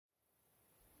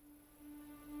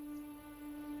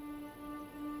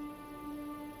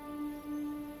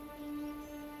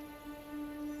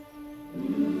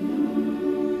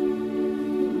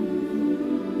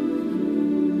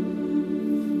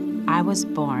was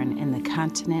born in the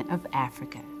continent of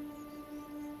Africa.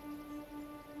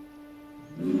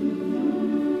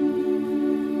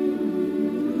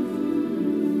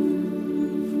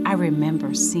 I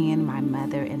remember seeing my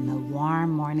mother in the warm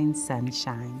morning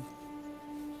sunshine.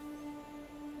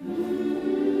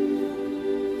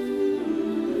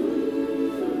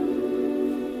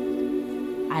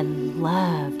 I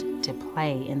loved to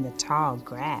play in the tall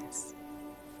grass.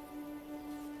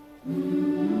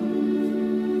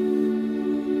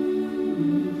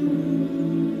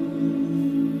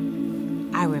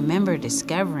 I remember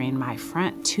discovering my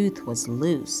front tooth was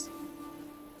loose.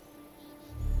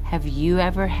 Have you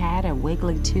ever had a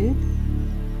wiggly tooth?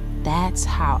 That's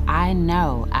how I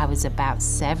know I was about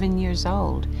 7 years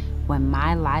old when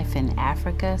my life in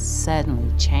Africa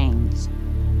suddenly changed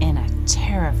in a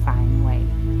terrifying way.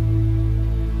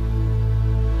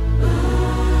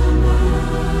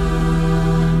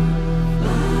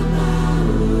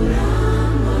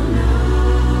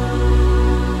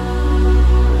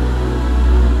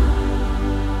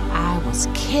 I was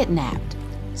kidnapped,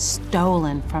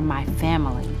 stolen from my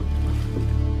family.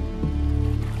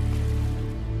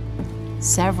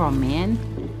 Several men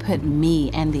put me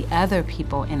and the other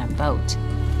people in a boat.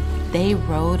 They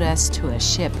rowed us to a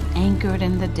ship anchored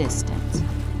in the distance.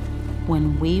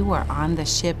 When we were on the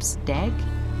ship's deck,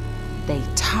 they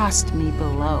tossed me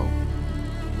below.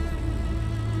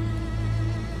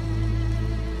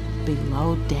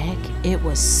 Below deck, it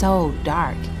was so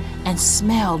dark and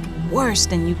smelled worse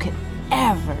than you could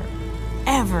ever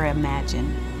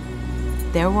imagine.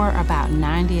 There were about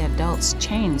 90 adults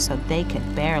chained so they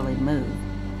could barely move.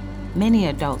 Many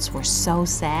adults were so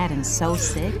sad and so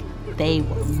sick, they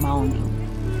were moaning.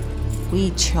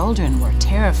 We children were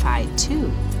terrified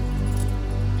too.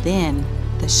 Then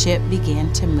the ship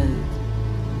began to move.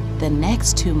 The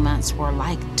next 2 months were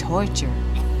like torture.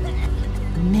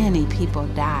 Many people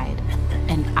died,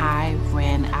 and I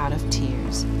ran out of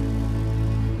tears.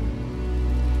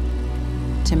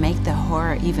 To make the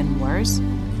horror even worse,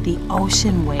 the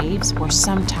ocean waves were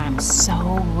sometimes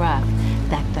so rough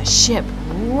that the ship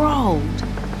rolled.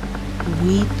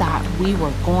 We thought we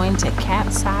were going to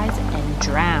capsize and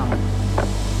drown.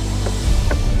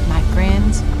 My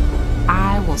friends,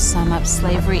 I will sum up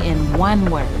slavery in one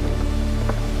word: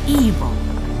 evil.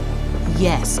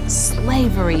 Yes,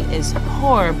 slavery is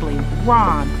horribly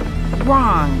wrong.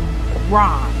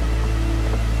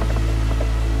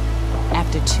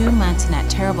 After 2 months in that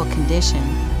terrible condition,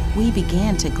 we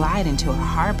began to glide into a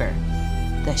harbor.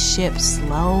 The ship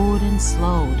slowed and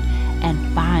slowed, and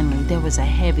finally there was a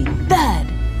heavy thud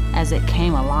as it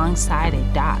came alongside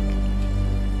a dock.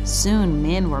 Soon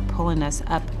men were pulling us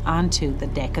up onto the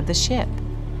deck of the ship.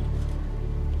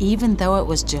 Even though it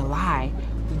was July,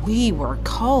 we were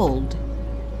cold.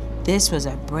 This was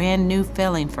a brand new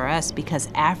feeling for us because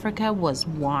Africa was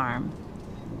warm.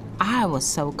 I was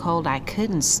so cold I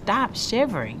couldn't stop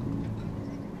shivering.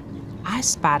 I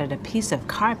spotted a piece of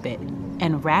carpet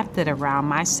and wrapped it around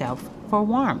myself for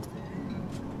warmth.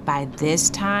 By this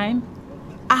time,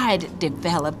 I'd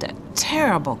developed a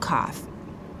terrible cough.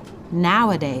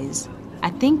 Nowadays, I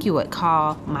think you would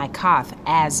call my cough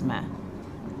asthma.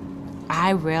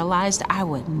 I realized I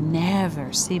would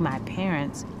never see my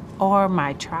parents or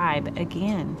my tribe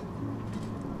again.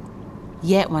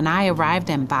 Yet when I arrived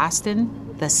in Boston,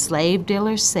 the slave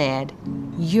dealer said,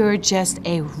 "You're just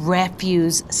a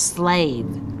refuse slave."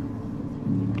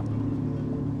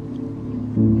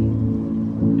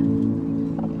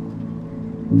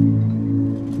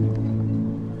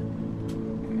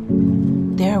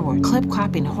 There were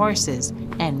clip-clopping horses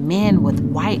and men with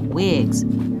white wigs.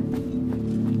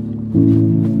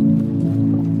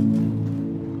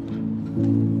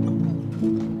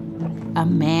 A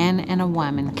man and a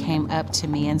woman came up to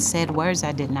me and said words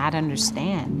I did not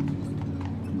understand.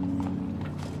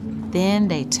 Then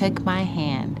they took my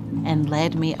hand and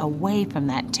led me away from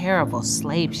that terrible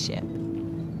slave ship.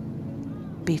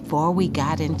 Before we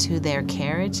got into their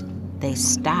carriage, they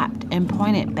stopped and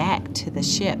pointed back to the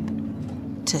ship,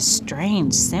 to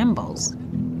strange symbols.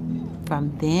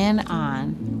 From then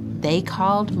on, they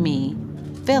called me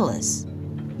Phillis.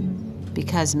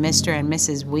 Because Mr. and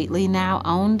Mrs. Wheatley now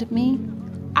owned me,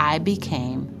 I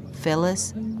became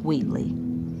Phillis Wheatley.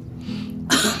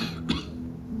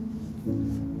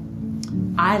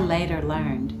 I later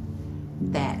learned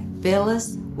that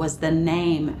Phillis was the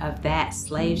name of that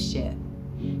slave ship.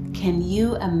 Can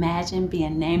you imagine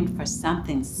being named for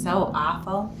something so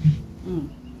awful?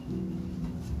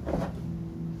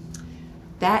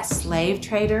 That slave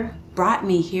trader brought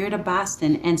me here to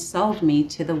Boston and sold me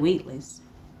to the Wheatleys.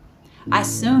 I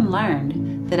soon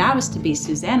learned that I was to be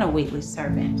Susanna Wheatley's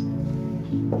servant.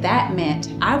 That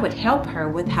meant I would help her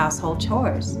with household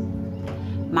chores.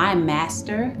 My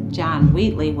master, John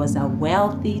Wheatley, was a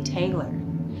wealthy tailor.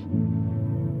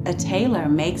 A tailor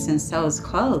makes and sews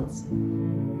clothes.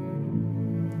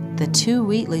 The two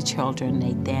Wheatley children,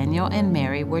 Nathaniel and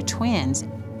Mary, were twins,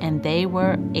 and they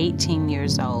were 18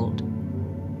 years old.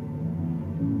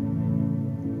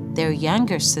 Their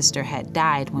younger sister had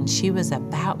died when she was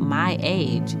about my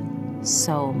age,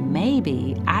 so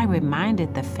maybe I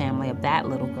reminded the family of that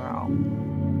little girl.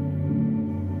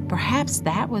 Perhaps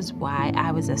that was why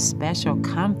I was a special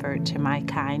comfort to my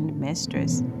kind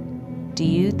mistress. Do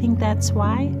you think that's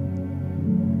why?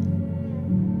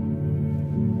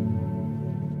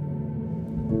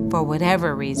 For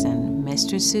whatever reason,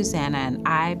 Mistress Susanna and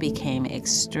I became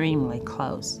extremely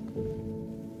close.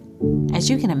 As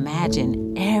you can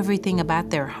imagine, everything about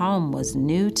their home was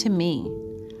new to me.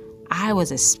 I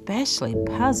was especially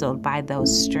puzzled by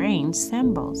those strange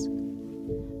symbols.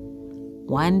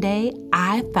 One day,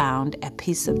 I found a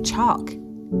piece of chalk,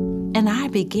 and I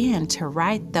began to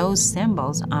write those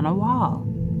symbols on a wall.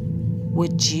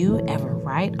 Would you ever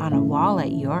write on a wall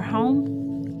at your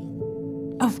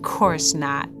home? Of course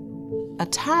not. A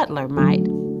toddler might,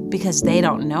 because they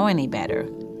don't know any better.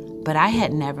 But I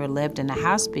had never lived in a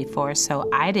house before, so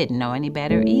I didn't know any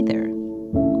better either.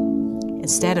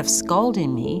 Instead of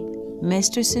scolding me,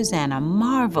 Mr. Susanna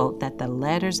marveled that the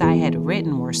letters I had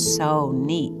written were so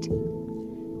neat.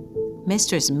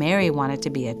 Mistress Mary wanted to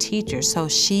be a teacher, so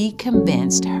she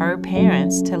convinced her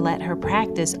parents to let her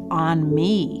practice on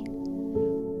me.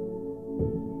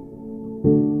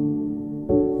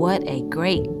 What a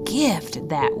great gift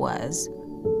that was.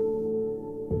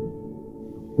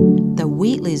 The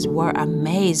Wheatleys were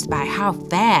amazed by how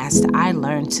fast I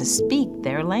learned to speak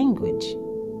their language.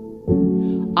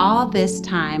 All this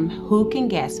time, who can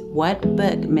guess what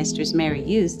book Mistress Mary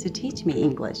used to teach me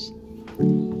English?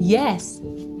 Yes,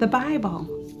 the Bible.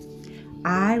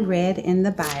 I read in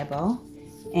the Bible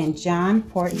in John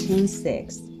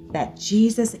 14:6 that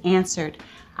Jesus answered,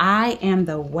 "I am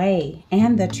the way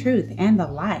and the truth and the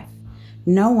life.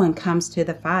 No one comes to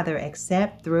the Father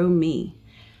except through me."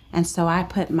 And so I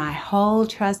put my whole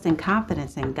trust and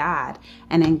confidence in God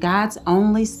and in God's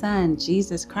only Son,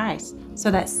 Jesus Christ, so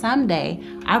that someday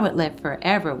I would live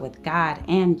forever with God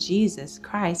and Jesus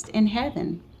Christ in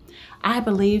heaven. I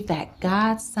believe that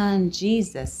God's Son,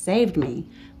 Jesus, saved me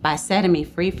by setting me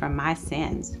free from my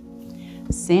sins.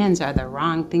 Sins are the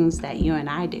wrong things that you and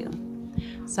I do.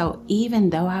 So even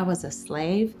though I was a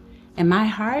slave, in my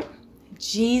heart,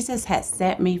 Jesus had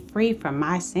set me free from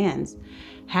my sins.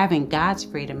 Having God's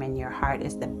freedom in your heart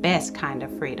is the best kind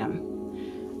of freedom.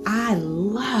 I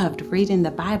loved reading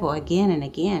the Bible again and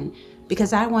again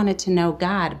because I wanted to know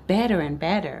God better and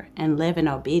better and live in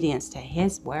obedience to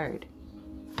His word.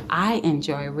 I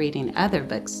enjoy reading other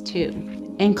books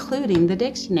too, including the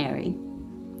dictionary.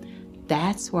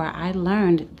 That's where I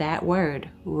learned that word,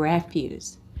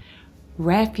 refuse.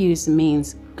 Refuse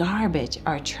means garbage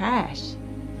or trash.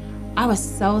 I was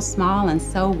so small and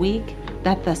so weak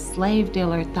that the slave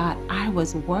dealer thought I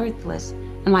was worthless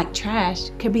and like trash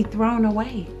could be thrown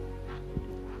away.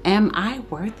 Am I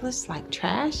worthless like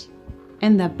trash?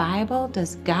 In the Bible,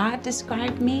 does God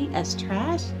describe me as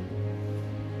trash?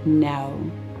 No.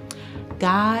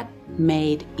 God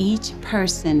made each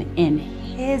person in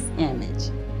His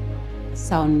image.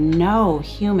 So no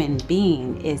human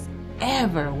being is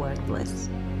ever worthless.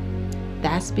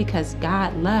 That's because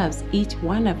God loves each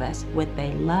one of us with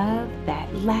a love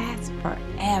that lasts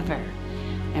forever.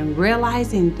 And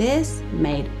realizing this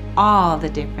made all the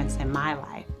difference in my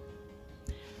life.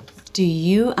 Do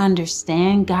you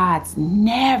understand God's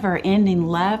never-ending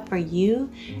love for you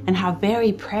and how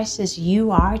very precious you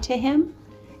are to Him?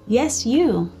 Yes,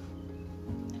 you.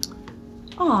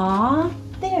 Aw,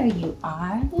 there you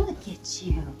are. Look at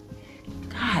you.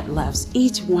 God loves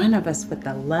each one of us with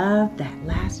a love that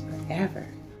lasts forever.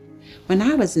 When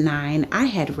I was 9, I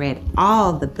had read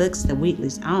all the books the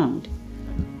Wheatleys owned.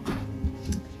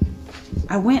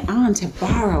 I went on to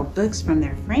borrow books from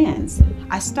their friends.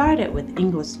 I started with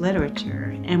English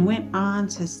literature and went on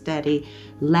to study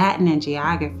Latin and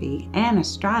geography and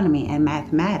astronomy and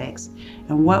mathematics.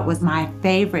 And what was my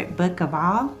favorite book of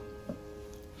all?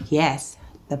 Yes,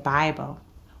 the Bible.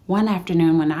 One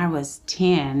afternoon when I was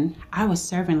 10, I was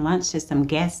serving lunch to some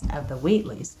guests of the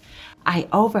Wheatleys. I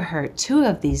overheard 2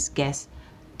 of these guests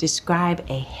describe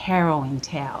a harrowing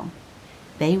tale.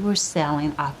 They were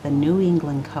sailing off the New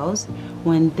England coast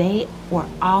when they were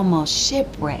almost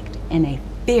shipwrecked in a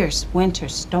fierce winter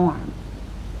storm.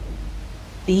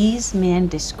 These men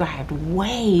described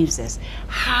waves as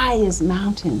high as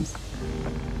mountains.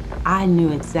 I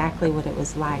knew exactly what it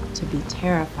was like to be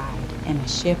terrified in a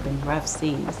ship in rough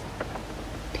seas.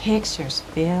 Pictures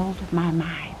filled my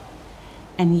mind,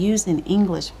 and using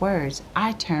English words,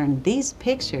 I turned these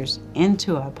pictures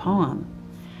into a poem.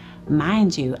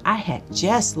 Mind you, I had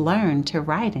just learned to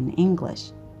write in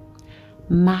English.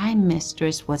 My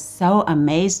mistress was so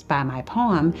amazed by my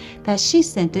poem that she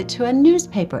sent it to a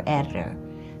newspaper editor.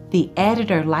 The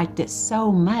editor liked it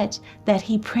so much that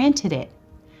he printed it.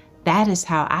 That is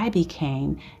how I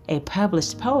became a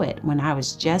published poet when I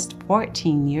was just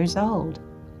 14 years old.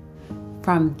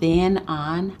 From then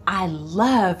on, I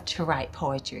loved to write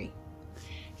poetry.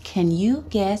 Can you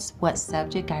guess what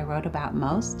subject I wrote about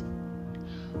most?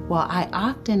 Well, I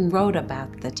often wrote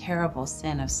about the terrible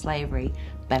sin of slavery,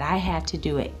 but I had to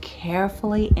do it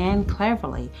carefully and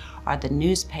cleverly, or the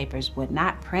newspapers would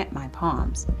not print my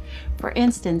poems. For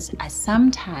instance, I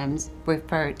sometimes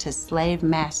referred to slave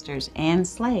masters and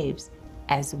slaves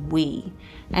as we,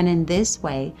 and in this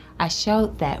way, I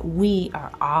showed that we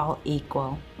are all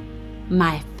equal.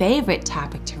 My favorite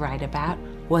topic to write about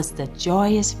was the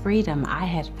joyous freedom I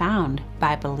had found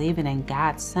by believing in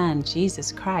God's Son,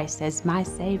 Jesus Christ, as my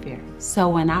Savior. So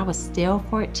when I was still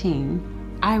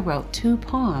 14, I wrote 2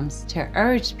 poems to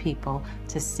urge people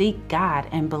to seek God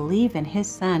and believe in His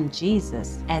Son,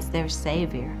 Jesus, as their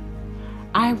Savior.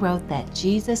 I wrote that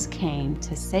Jesus came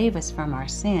to save us from our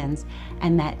sins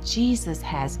and that Jesus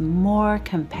has more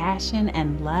compassion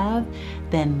and love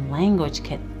than language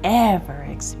could ever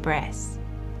express.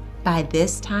 By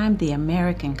this time, the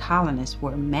American colonists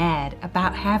were mad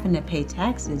about having to pay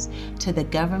taxes to the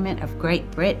government of Great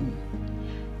Britain.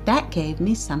 That gave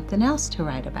me something else to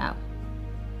write about.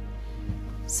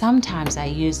 Sometimes I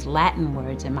used Latin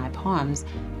words in my poems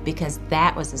because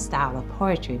that was a style of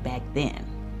poetry back then.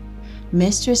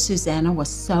 Mistress Susanna was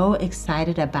so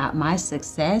excited about my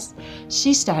success,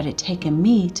 she started taking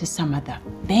me to some of the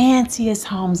fanciest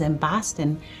homes in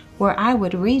Boston where I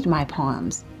would read my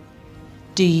poems.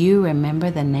 Do you remember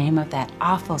the name of that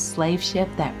awful slave ship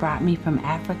that brought me from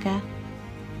Africa?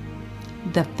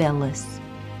 The Phillis.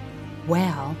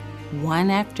 Well, one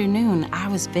afternoon I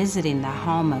was visiting the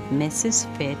home of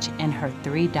Mrs. Fitch and her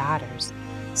 3 daughters.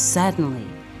 Suddenly,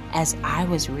 as I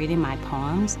was reading my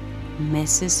poems,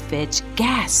 Mrs. Fitch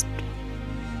gasped.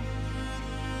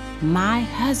 "My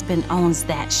husband owns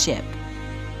that ship."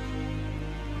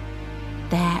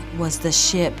 That was the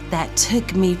ship that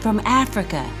took me from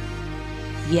Africa.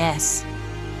 Yes,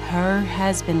 her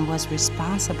husband was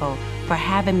responsible for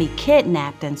having me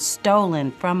kidnapped and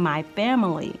stolen from my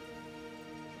family.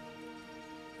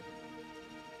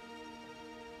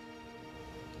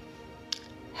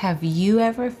 Have you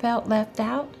ever felt left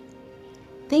out?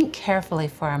 Think carefully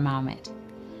for a moment.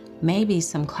 Maybe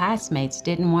some classmates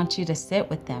didn't want you to sit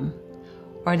with them,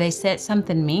 or they said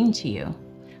something mean to you.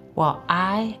 Well,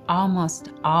 I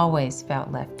almost always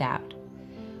felt left out.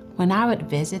 When I would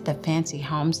visit the fancy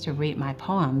homes to read my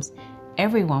poems,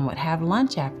 everyone would have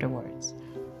lunch afterwards.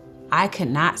 I could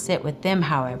not sit with them,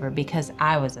 however, because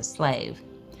I was a slave,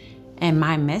 and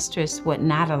my mistress would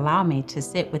not allow me to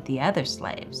sit with the other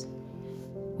slaves.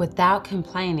 Without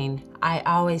complaining, I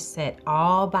always sat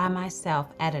all by myself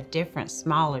at a different,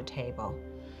 smaller table.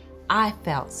 I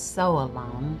felt so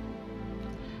alone.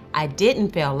 I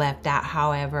didn't feel left out,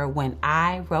 however, when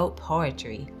I wrote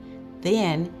poetry.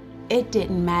 Then, it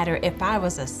didn't matter if I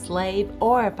was a slave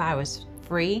or if I was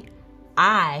free,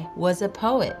 I was a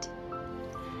poet.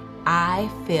 I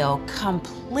feel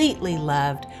completely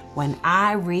loved when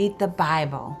I read the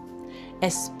Bible,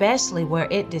 especially where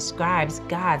it describes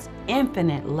God's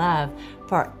infinite love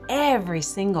for every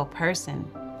single person.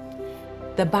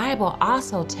 The Bible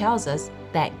also tells us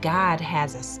that God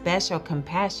has a special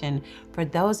compassion for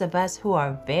those of us who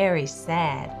are very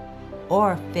sad,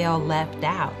 or feel left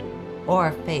out,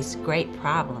 or face great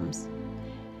problems.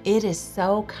 It is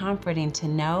so comforting to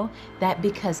know that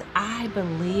because I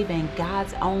believe in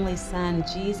God's only Son,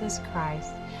 Jesus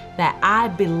Christ, that I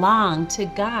belong to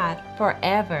God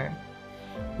forever.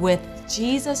 With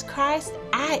Jesus Christ,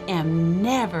 I am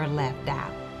never left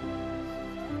out.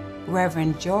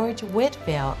 Reverend George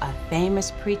Whitefield, a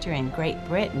famous preacher in Great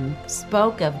Britain,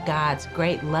 spoke of God's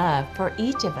great love for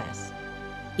each of us.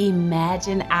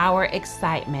 Imagine our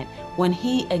excitement when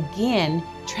he again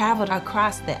traveled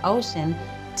across the ocean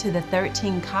to the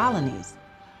 13 colonies.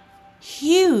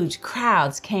 Huge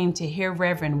crowds came to hear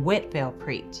Reverend Whitefield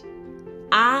preach.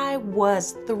 I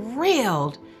was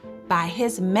thrilled by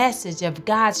his message of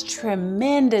God's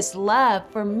tremendous love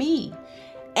for me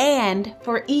and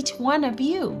for each one of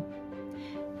you.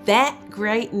 That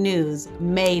great news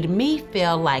made me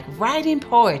feel like writing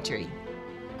poetry.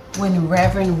 When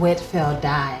Reverend Whitefield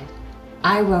died,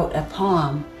 I wrote a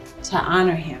poem to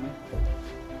honor him.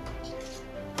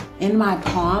 In my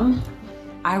poem,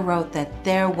 I wrote that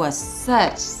there was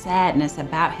such sadness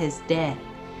about his death.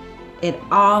 It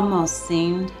almost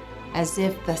seemed as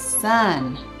if the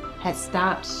sun had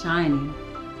stopped shining.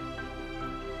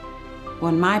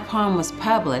 When my poem was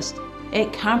published,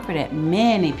 it comforted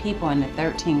many people in the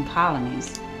 13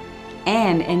 colonies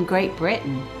and in Great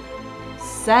Britain.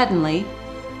 Suddenly,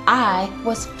 I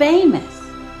was famous.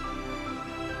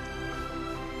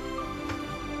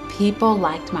 People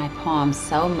liked my poem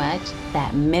so much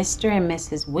that Mr. and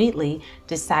Mrs. Wheatley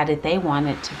decided they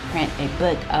wanted to print a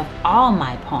book of all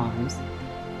my poems.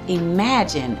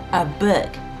 Imagine a book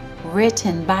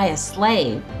written by a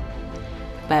slave.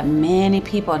 But many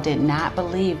people did not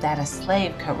believe that a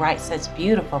slave could write such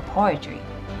beautiful poetry.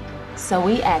 So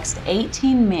we asked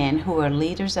 18 men who were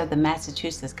leaders of the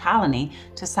Massachusetts colony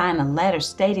to sign a letter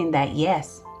stating that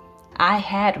yes, I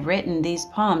had written these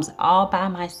poems all by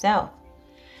myself.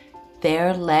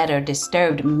 Their letter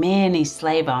disturbed many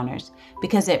slave owners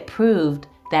because it proved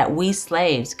that we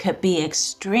slaves could be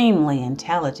extremely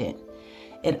intelligent.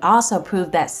 It also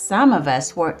proved that some of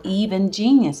us were even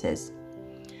geniuses.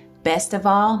 Best of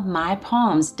all, my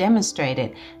poems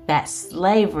demonstrated that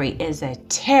slavery is a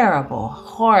terrible,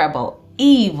 horrible,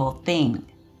 evil thing.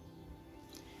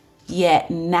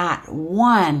 Yet not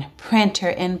one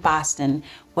printer in Boston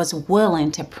was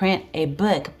willing to print a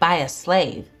book by a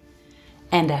slave,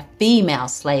 and a female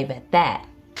slave at that.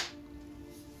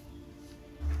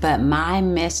 But my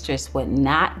mistress would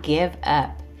not give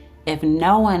up. If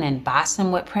no one in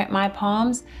Boston would print my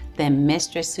poems, then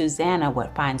Mistress Susanna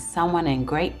would find someone in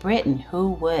Great Britain who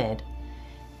would.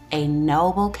 A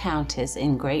noble countess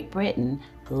in Great Britain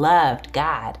loved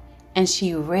God, and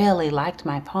she really liked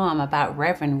my poem about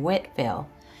Reverend Whitfield.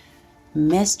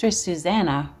 Mistress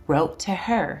Susanna wrote to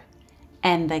her,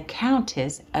 and the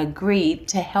countess agreed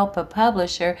to help a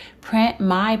publisher print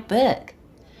my book.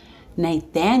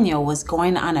 Nathaniel was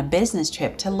going on a business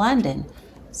trip to London,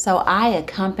 so I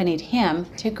accompanied him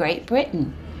to Great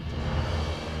Britain.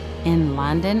 In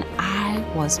London, I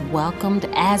was welcomed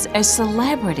as a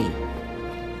celebrity.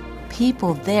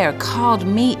 People there called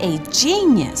me a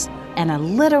genius and a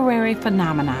literary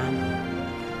phenomenon.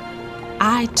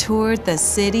 I toured the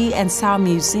city and saw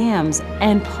museums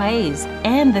and plays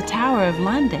and the Tower of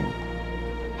London.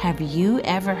 Have you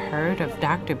ever heard of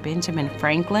Dr. Benjamin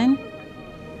Franklin?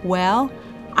 Well,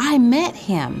 I met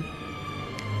him.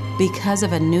 Because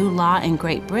of a new law in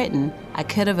Great Britain, I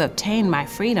could have obtained my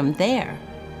freedom there.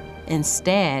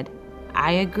 Instead,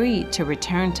 I agreed to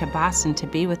return to Boston to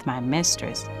be with my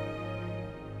mistress.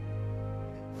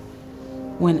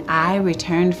 When I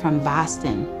returned from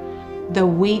Boston, the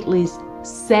Wheatleys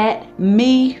set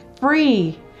me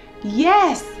free.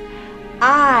 Yes,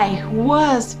 I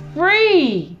was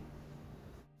free.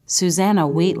 Susanna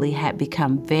Wheatley had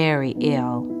become very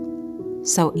ill.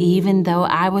 So even though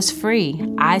I was free,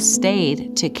 I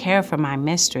stayed to care for my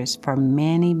mistress for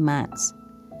many months.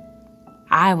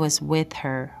 I was with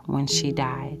her when she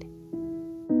died.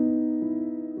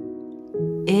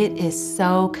 It is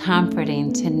so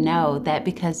comforting to know that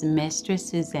because Mistress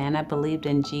Susanna believed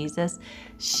in Jesus,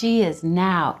 she is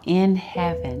now in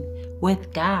heaven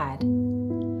with God.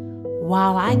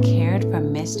 While I cared for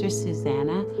Mistress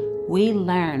Susanna, we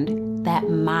learned that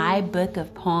my book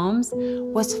of poems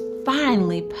was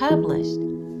finally published.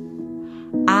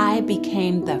 I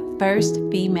became the first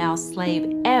female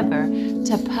slave ever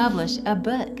to publish a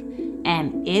book,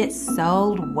 and it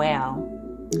sold well.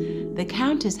 The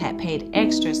Countess had paid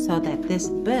extra so that this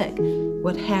book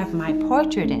would have my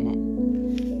portrait in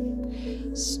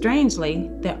it. Strangely,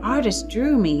 the artist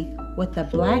drew me with a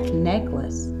black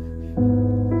necklace.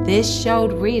 This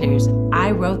showed readers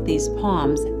I wrote these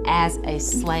poems as a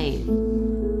slave.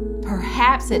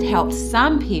 Perhaps it helped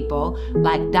some people,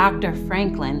 like Dr.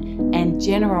 Franklin and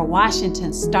General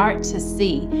Washington, start to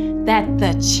see that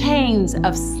the chains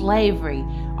of slavery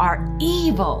are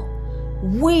evil.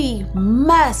 We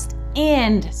must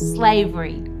end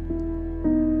slavery.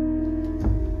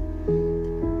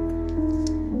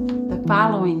 The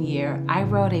following year, I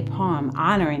wrote a poem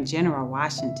honoring General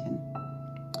Washington.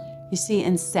 You see,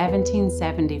 in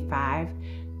 1775,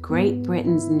 Great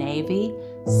Britain's Navy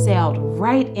sailed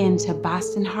right into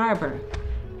Boston Harbor.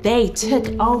 They took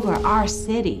over our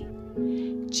city.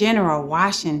 General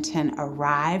Washington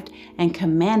arrived and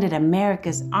commanded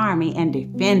America's army and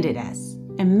defended us.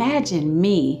 Imagine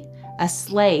me, a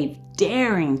slave,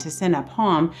 daring to send a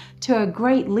poem to a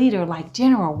great leader like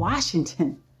General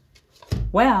Washington.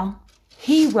 Well,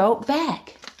 he wrote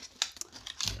back.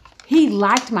 He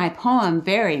liked my poem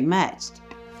very much.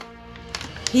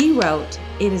 He wrote,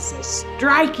 "It is a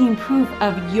striking proof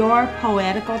of your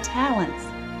poetical talents."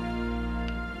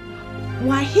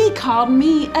 Why, he called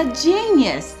me a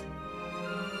genius.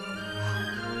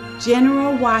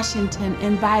 General Washington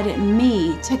invited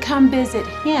me to come visit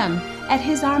him at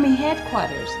his Army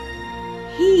headquarters.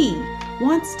 He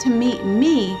wants to meet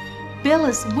me,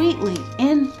 Phillis Wheatley,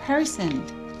 in person.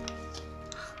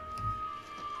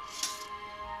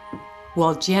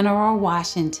 Well, General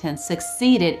Washington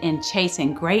succeeded in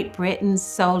chasing Great Britain's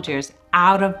soldiers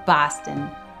out of Boston.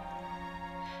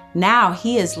 Now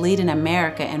he is leading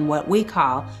America in what we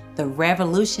call the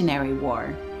Revolutionary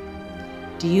War.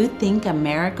 Do you think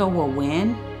America will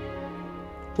win?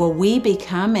 Will we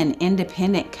become an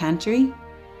independent country?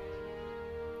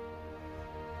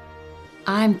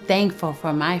 I'm thankful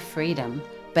for my freedom,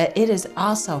 but it is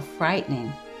also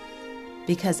frightening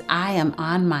because I am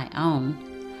on my own.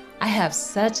 I have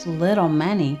such little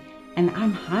money and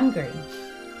I'm hungry.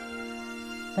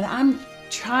 But I'm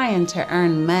trying to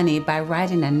earn money by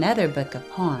writing another book of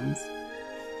poems.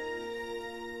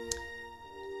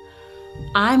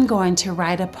 I'm going to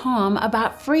write a poem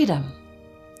about freedom.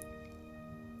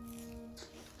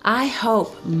 I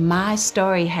hope my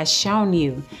story has shown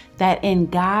you that in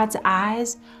God's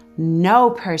eyes,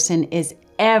 no person is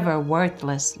ever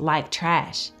worthless like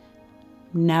trash.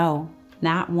 No,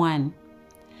 not one.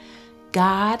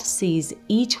 God sees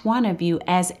each one of you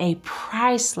as a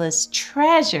priceless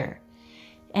treasure,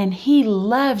 and He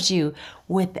loves you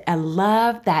with a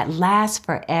love that lasts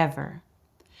forever.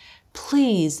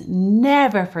 Please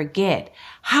never forget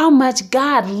how much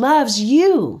God loves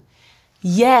you.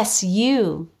 Yes,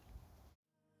 you.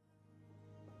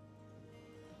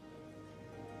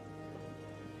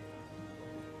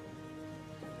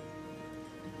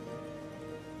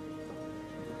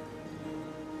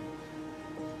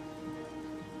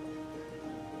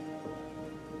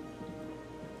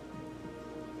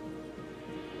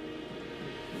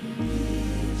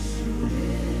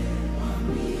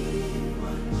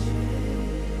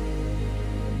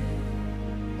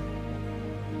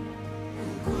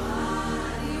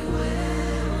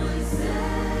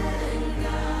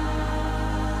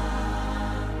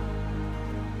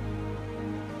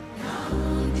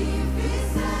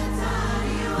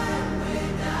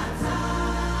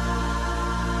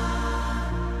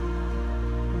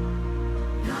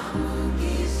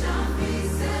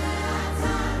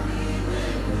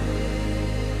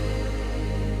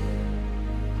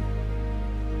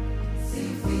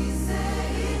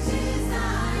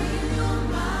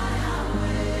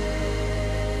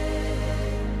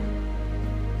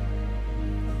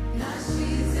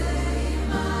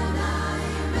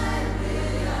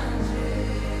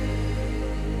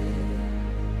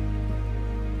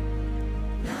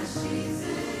 She